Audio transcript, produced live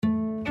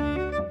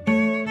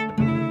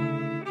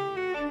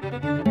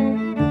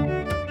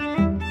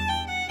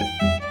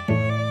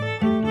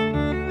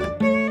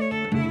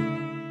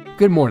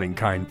Good morning,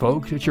 kind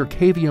folks. It's your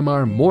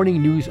KVMR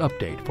Morning News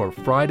Update for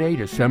Friday,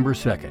 December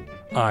 2nd.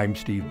 I'm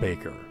Steve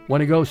Baker. Want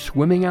to go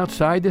swimming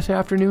outside this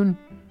afternoon?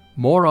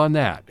 More on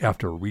that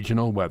after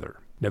regional weather.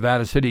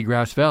 Nevada City,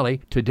 Grass Valley,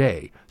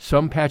 today,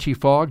 some patchy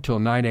fog till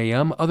 9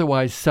 a.m.,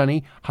 otherwise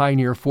sunny, high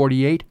near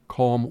 48,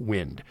 calm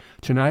wind.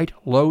 Tonight,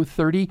 low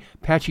 30,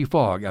 patchy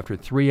fog after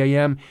 3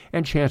 a.m.,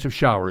 and chance of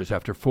showers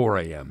after 4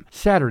 a.m.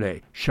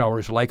 Saturday,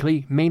 showers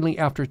likely, mainly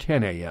after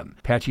 10 a.m.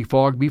 Patchy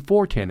fog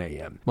before 10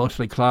 a.m.,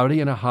 mostly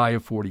cloudy and a high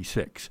of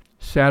 46.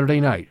 Saturday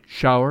night,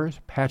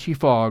 showers, patchy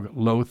fog,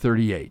 low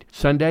 38.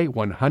 Sunday,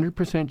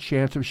 100%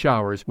 chance of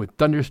showers with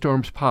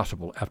thunderstorms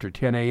possible after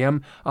 10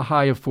 a.m., a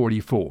high of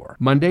 44.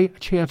 Monday, a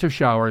chance of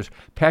showers,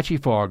 patchy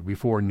fog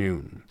before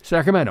noon.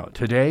 Sacramento,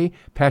 today,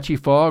 patchy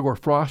fog or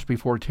frost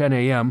before 10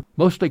 a.m.,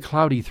 mostly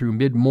cloudy through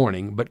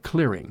mid-morning, but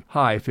clearing,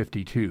 high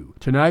 52.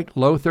 Tonight,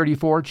 low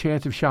 34,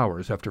 chance of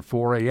showers after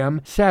 4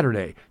 a.m.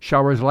 Saturday,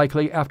 showers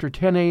likely after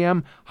 10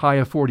 a.m., high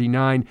of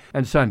 49,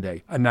 and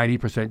Sunday, a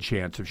 90%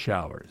 chance of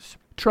showers.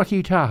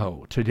 Truckee,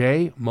 Tahoe,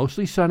 today,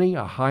 mostly sunny,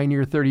 a high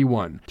near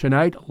 31.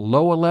 Tonight,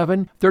 low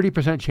 11,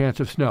 30% chance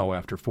of snow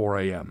after 4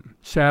 a.m.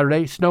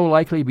 Saturday, snow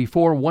likely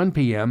before 1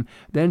 p.m.,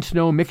 then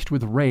snow mixed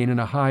with rain and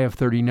a high of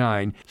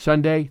 39.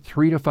 Sunday,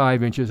 3 to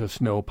 5 inches of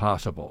snow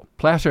possible.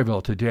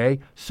 Placerville today,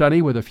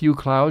 sunny with a few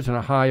clouds and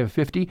a high of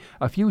 50,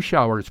 a few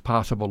showers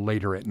possible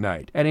later at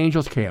night. At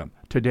Angels Camp,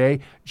 today,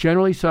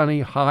 generally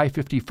sunny, high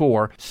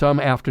 54, some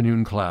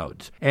afternoon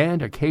clouds,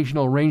 and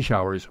occasional rain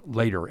showers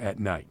later at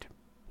night.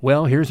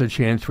 Well, here's a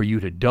chance for you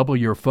to double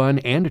your fun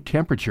and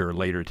temperature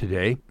later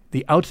today.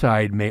 The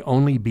outside may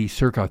only be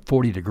circa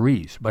 40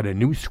 degrees, but a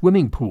new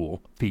swimming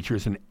pool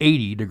features an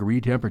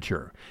 80-degree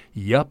temperature.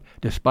 Yup,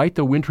 despite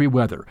the wintry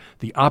weather,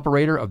 the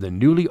operator of the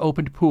newly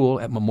opened pool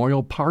at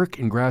Memorial Park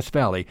in Grass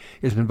Valley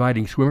is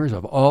inviting swimmers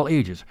of all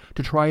ages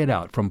to try it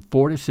out from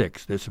 4 to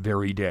 6 this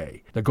very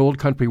day. The Gold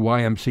Country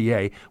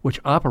YMCA,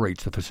 which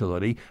operates the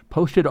facility,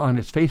 posted on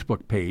its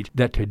Facebook page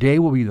that today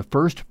will be the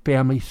first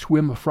Family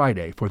Swim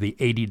Friday for the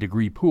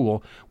 80-degree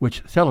pool,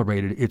 which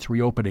celebrated its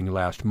reopening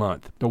last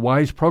month. The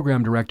Y's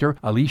program director,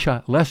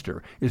 Alicia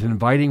Lester, is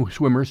inviting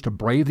swimmers to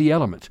brave the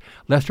elements.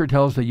 Lester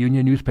tells the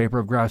Union newspaper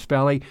of Grass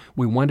Valley,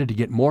 "We wanted to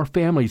get more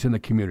families in the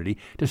community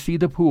to see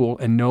the pool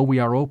and know we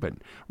are open.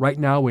 Right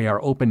now we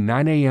are open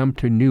 9 a.m.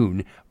 to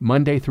noon,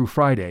 Monday through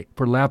Friday,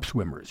 for lap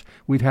swimmers.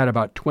 We've had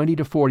about 20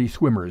 to 40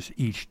 swimmers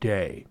each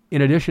day."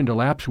 In addition to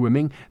lap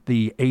swimming,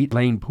 the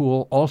 8-lane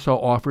pool also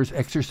offers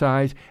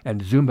exercise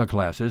and Zumba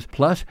classes,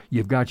 plus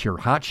you've got your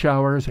hot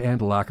showers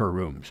and locker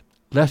rooms.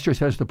 Lester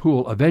says the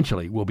pool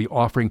eventually will be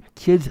offering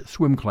kids'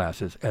 swim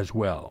classes as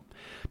well.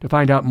 To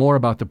find out more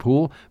about the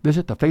pool,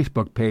 visit the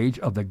Facebook page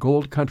of the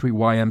Gold Country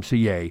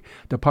YMCA.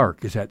 The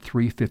park is at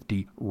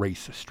 350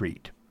 Race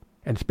Street.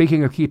 And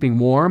speaking of keeping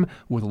warm,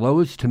 with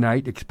lows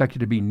tonight expected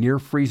to be near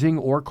freezing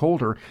or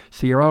colder,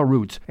 Sierra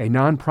Roots, a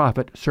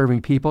nonprofit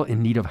serving people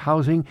in need of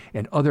housing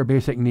and other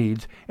basic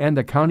needs, and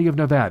the County of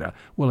Nevada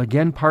will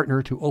again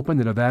partner to open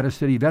the Nevada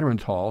City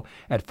Veterans Hall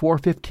at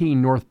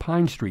 415 North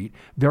Pine Street,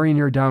 very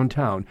near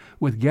downtown,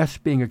 with guests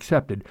being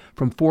accepted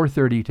from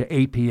 4:30 to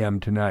 8 p.m.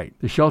 tonight.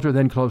 The shelter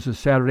then closes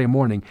Saturday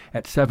morning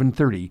at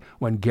 7:30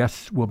 when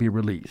guests will be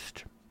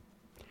released.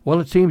 Well,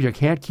 it seems you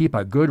can't keep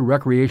a good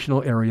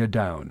recreational area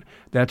down.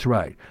 That's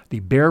right. The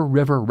Bear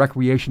River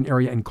Recreation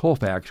Area in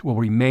Colfax will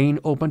remain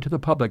open to the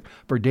public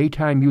for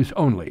daytime use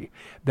only.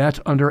 That's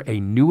under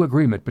a new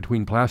agreement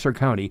between Placer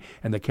County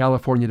and the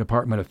California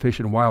Department of Fish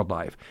and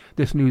Wildlife.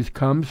 This news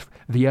comes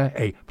via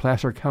a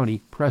Placer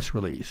County press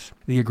release.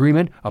 The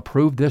agreement,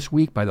 approved this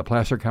week by the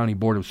Placer County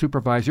Board of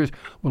Supervisors,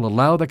 will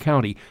allow the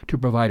county to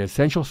provide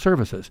essential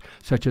services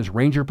such as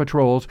ranger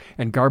patrols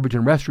and garbage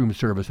and restroom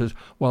services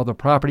while the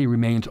property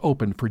remains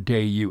open for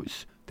day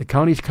use. The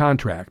county's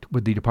contract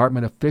with the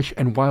Department of Fish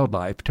and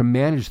Wildlife to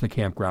manage the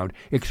campground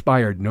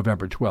expired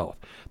November 12th.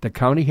 The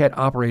county had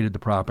operated the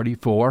property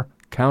for,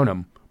 count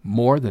 'em,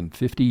 more than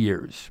 50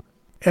 years.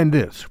 And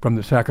this from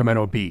the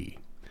Sacramento Bee.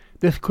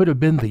 This could have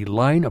been the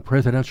line of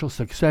presidential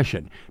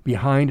succession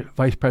behind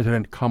Vice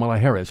President Kamala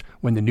Harris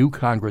when the new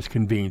Congress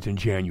convenes in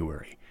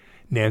January.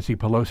 Nancy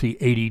Pelosi,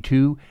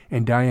 82,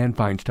 and Dianne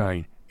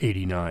Feinstein,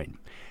 89.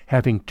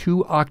 Having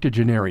 2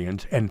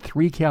 octogenarians and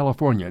 3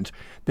 Californians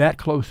that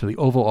close to the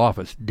Oval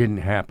Office didn't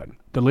happen.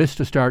 The list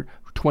to start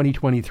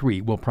 2023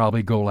 will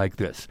probably go like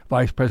this.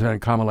 Vice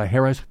President Kamala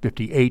Harris,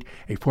 58,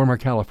 a former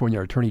California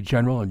Attorney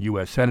General and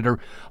U.S. Senator,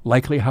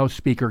 likely House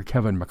Speaker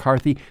Kevin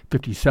McCarthy,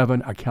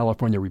 57, a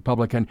California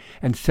Republican,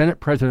 and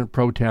Senate President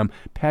Pro Tem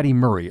Patty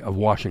Murray of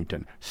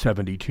Washington,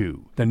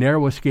 72. The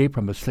narrow escape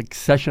from a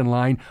succession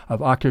line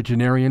of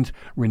octogenarians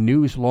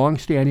renews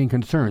long-standing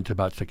concerns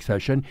about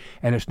succession,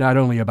 and it's not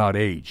only about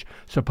age.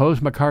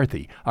 Suppose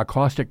McCarthy, a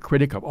caustic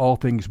critic of all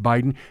things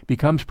Biden,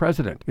 becomes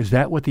president. Is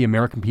that what the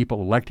American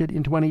people elected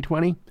in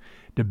 2020?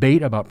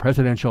 Debate about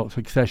presidential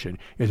succession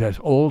is as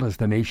old as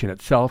the nation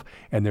itself,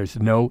 and there's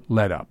no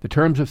let-up. The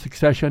terms of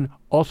succession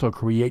also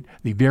create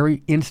the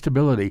very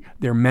instability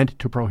they're meant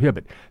to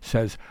prohibit,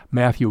 says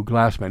Matthew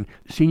Glassman,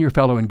 senior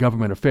fellow in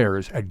government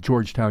affairs at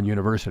Georgetown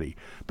University.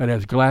 But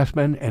as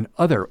Glassman and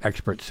other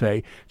experts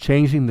say,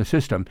 changing the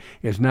system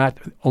is not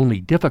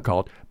only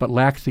difficult, but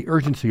lacks the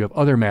urgency of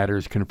other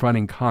matters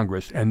confronting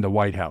Congress and the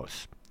White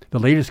House. The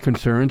latest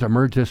concerns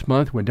emerged this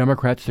month when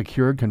Democrats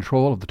secured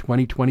control of the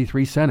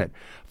 2023 Senate.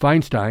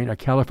 Feinstein, a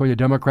California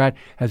Democrat,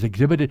 has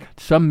exhibited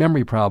some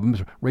memory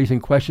problems,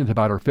 raising questions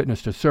about her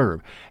fitness to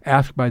serve.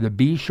 Asked by the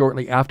Bee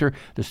shortly after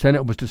the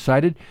Senate was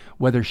decided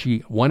whether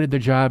she wanted the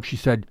job, she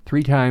said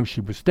 3 times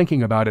she was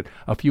thinking about it.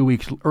 A few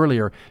weeks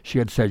earlier, she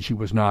had said she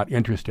was not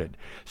interested.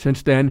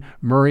 Since then,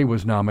 Murray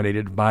was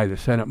nominated by the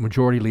Senate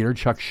Majority Leader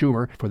Chuck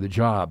Schumer for the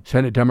job.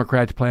 Senate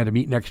Democrats plan to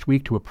meet next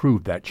week to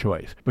approve that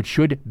choice. But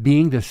should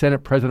being the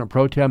Senate President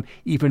pro tem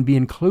even be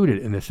included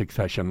in the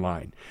succession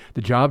line?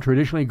 The job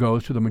traditionally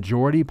goes to the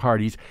majority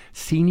party's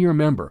senior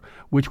member,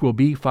 which will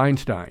be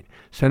Feinstein.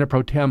 Senate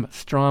pro tem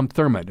Strom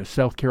Thurmond, a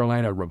South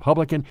Carolina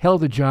Republican, held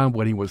the job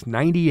when he was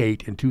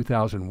 98 in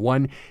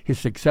 2001. His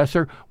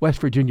successor, West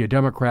Virginia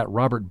Democrat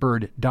Robert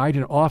Byrd, died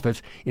in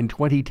office in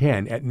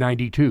 2010 at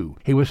 92.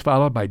 He was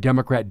followed by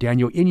Democrat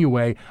Daniel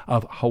Inouye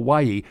of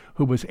Hawaii,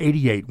 who was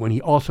 88 when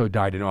he also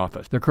died in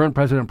office. The current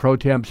President pro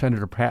tem,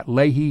 Senator Pat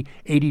Leahy,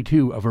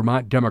 82, a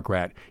Vermont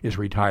Democrat, is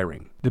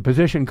retiring. The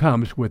position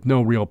comes with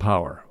no real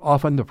power.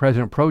 Often the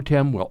President pro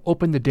tem will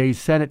open the day's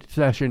Senate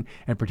session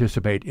and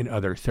participate in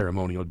other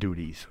ceremonial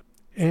duties.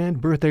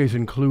 And birthdays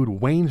include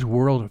Wayne's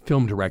World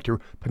film director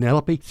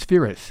Penelope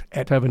Spheris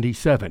at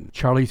 77,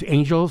 Charlie's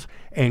Angels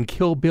and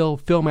Kill Bill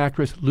film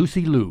actress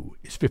Lucy Liu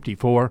is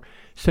 54,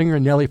 singer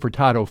Nelly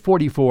Furtado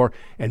 44,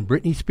 and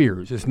Britney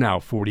Spears is now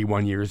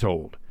 41 years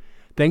old.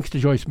 Thanks to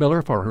Joyce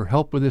Miller for her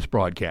help with this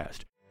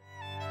broadcast.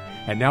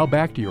 And now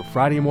back to your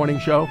Friday morning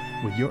show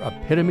with your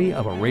epitome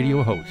of a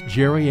radio host,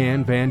 Jerry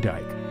Ann Van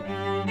Dyke.